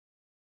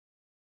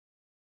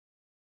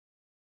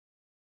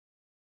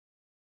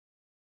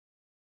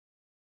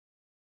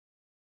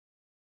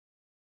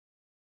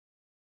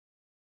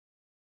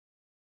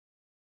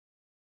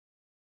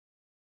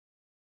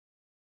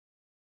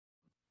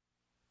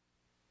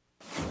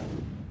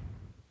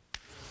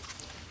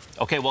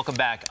Okay, welcome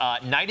back.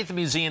 Night at the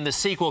Museum, the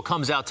sequel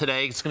comes out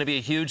today. It's going to be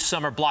a huge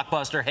summer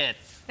blockbuster hit.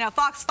 Now,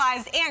 Fox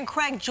 5's Ann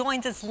Craig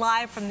joins us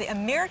live from the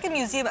American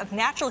Museum of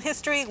Natural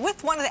History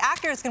with one of the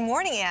actors. Good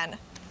morning, Ann.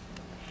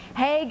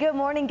 Hey, good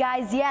morning,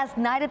 guys. Yes,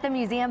 Night at the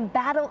Museum,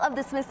 Battle of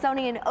the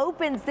Smithsonian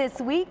opens this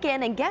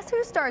weekend. And guess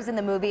who stars in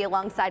the movie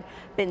alongside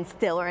Ben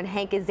Stiller and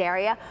Hank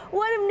Azaria?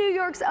 One of New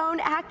York's own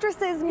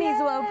actresses,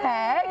 Mizuo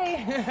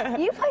Peck.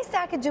 You play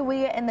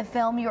Sacagawea in the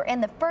film. You were in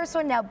the first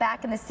one, now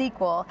back in the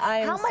sequel.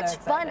 How much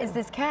fun is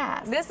this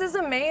cast? This is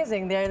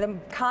amazing. They're the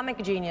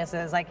comic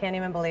geniuses. I can't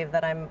even believe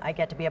that I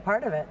get to be a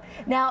part of it.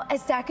 Now,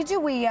 as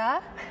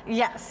Sacagawea,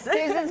 yes.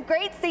 There's this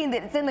great scene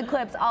that's in the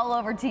clips all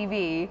over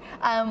TV.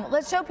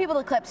 Let's show people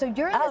the clip. So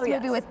you're in this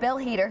movie with Bill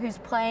Hader, who's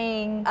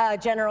playing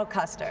General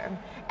Custer,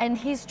 and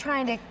he's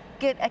trying to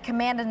get a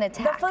command and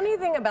attack. The funny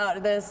thing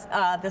about this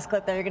this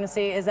clip that you're going to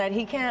see is that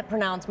he can't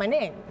pronounce my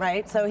name,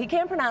 right? So he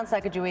can't pronounce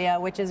Sacagawea,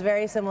 which is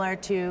very similar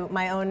to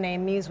my own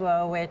name,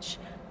 Mizuo, which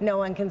no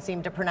one can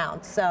seem to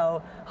pronounce.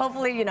 So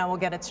hopefully, you know, we'll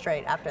get it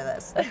straight after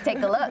this. Let's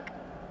take a look.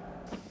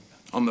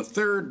 On the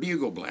third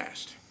bugle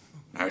blast,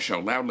 I shall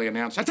loudly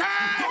announce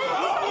attack!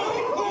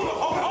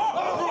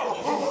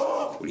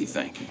 What do you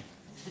think?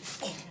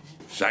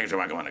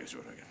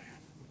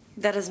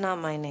 That is not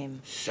my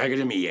name.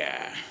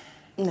 Sacagawea.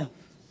 No.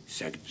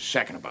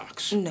 Second a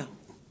box. No.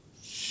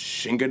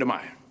 Cinco de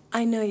Mayo.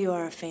 I know you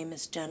are a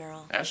famous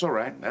general. That's all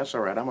right. That's all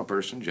right. I'm a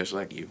person just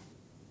like you.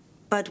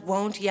 But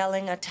won't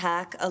yelling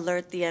attack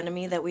alert the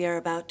enemy that we are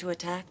about to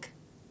attack?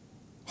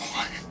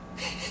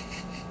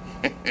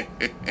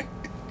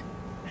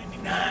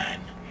 99.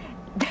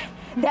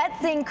 That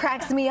scene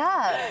cracks me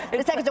up.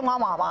 It's like a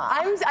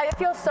I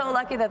feel so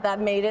lucky that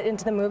that made it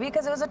into the movie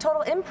because it was a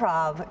total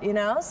improv, you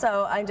know?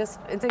 So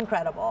it's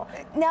incredible.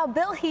 Now,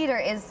 Bill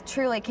Hader is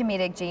truly a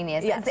comedic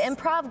genius. Yes. Is the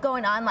improv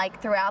going on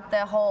like throughout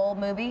the whole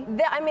movie?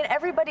 I mean,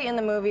 everybody in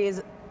the movie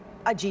is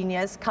a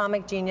genius,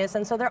 comic genius,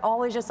 and so they're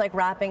always just like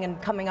rapping and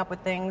coming up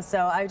with things.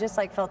 So I just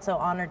like felt so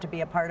honored to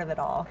be a part of it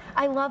all.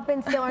 I love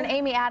Ben Stiller, and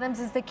Amy Adams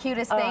is the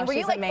cutest thing. Were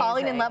you like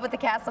falling in love with the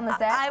cast on the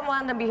set? I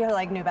wanted to be her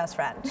like new best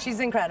friend. She's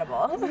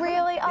incredible.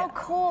 Really? Oh,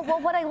 cool. Well,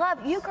 what I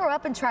love, you grew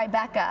up in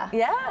Tribeca.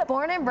 Yeah.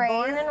 Born and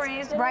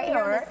raised in right New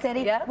here York. in the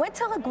city. Yep. Went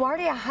to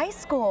LaGuardia High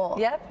School.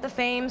 Yep, the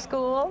Fame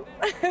School.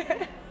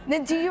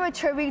 Then do you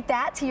attribute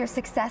that to your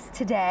success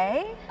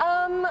today?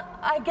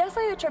 I guess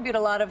I attribute a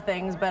lot of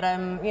things, but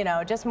I'm, you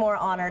know, just more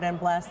honored and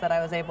blessed that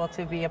I was able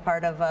to be a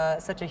part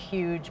of such a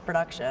huge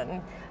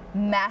production.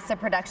 Massive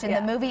production.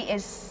 Yeah. The movie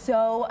is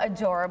so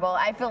adorable.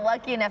 I feel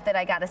lucky enough that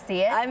I got to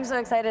see it. I'm so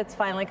excited it's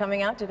finally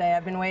coming out today.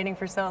 I've been waiting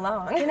for so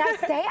long. Can I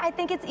say, I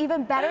think it's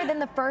even better than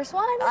the first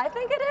one? I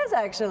think it is,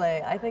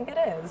 actually. I think it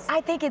is.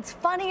 I think it's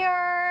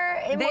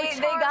funnier. They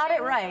got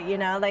it right, you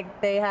know, like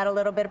they had a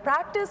little bit of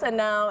practice and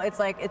now it's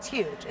like, it's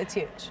huge. It's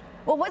huge.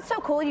 Well, what's so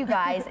cool, you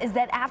guys, is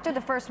that after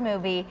the first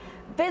movie,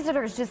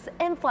 visitors just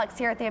influx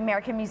here at the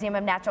American Museum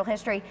of Natural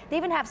History. They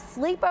even have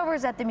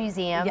sleepovers at the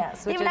museum.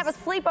 Yes, they even have a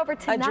sleepover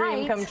tonight. A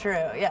dream come true,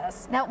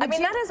 yes. Now, I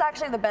mean, that is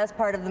actually the best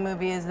part of the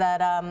movie is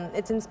that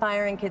it's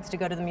inspiring kids to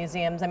go to the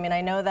museums. I mean, I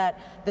know that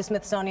the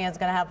Smithsonian is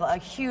going to have a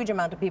huge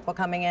amount of people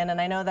coming in,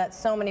 and I know that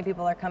so many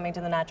people are coming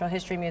to the Natural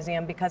History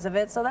Museum because of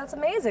it, so that's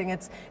amazing.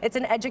 It's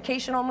an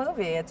educational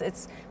movie.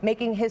 It's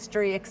making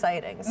history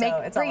exciting, so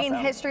it's bringing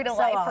awesome. history to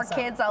life for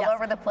kids all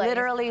over the place.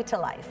 Literally to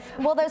life.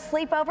 Well, those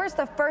sleepovers,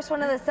 the first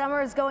one of the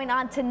summer is going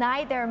on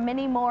tonight. There are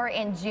many more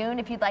in June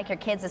if you'd like your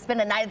kids to spend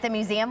a night at the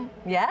museum.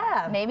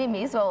 Yeah. Maybe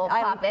Mizuo will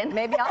pop in.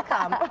 Maybe I'll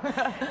come.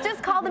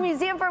 Just call the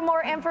museum for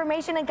more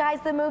information. And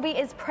guys, the movie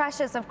is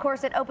precious. Of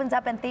course, it opens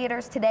up in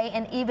theaters today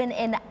and even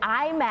in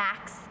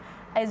IMAX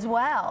as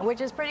well.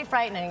 Which is pretty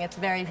frightening. It's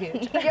very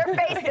huge. Your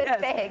face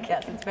is big.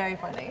 Yes, it's very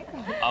funny.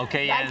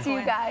 Okay, Back to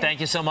you guys.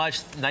 Thank you so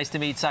much. Nice to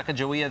meet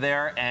Sacagawea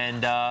there,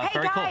 and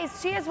very cool. Hey guys,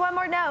 she has one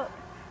more note.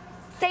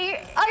 Say,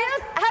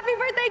 happy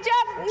birthday,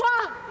 Jeff!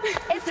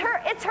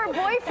 Mwah. It's her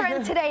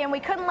boyfriend today, and we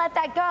couldn't let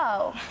that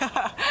go.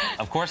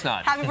 Of course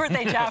not. Happy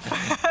birthday, Jeff.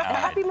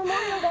 Happy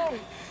Memorial Day.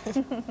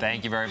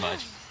 Thank you very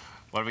much.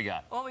 What do we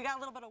got? Well, we got a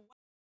little bit of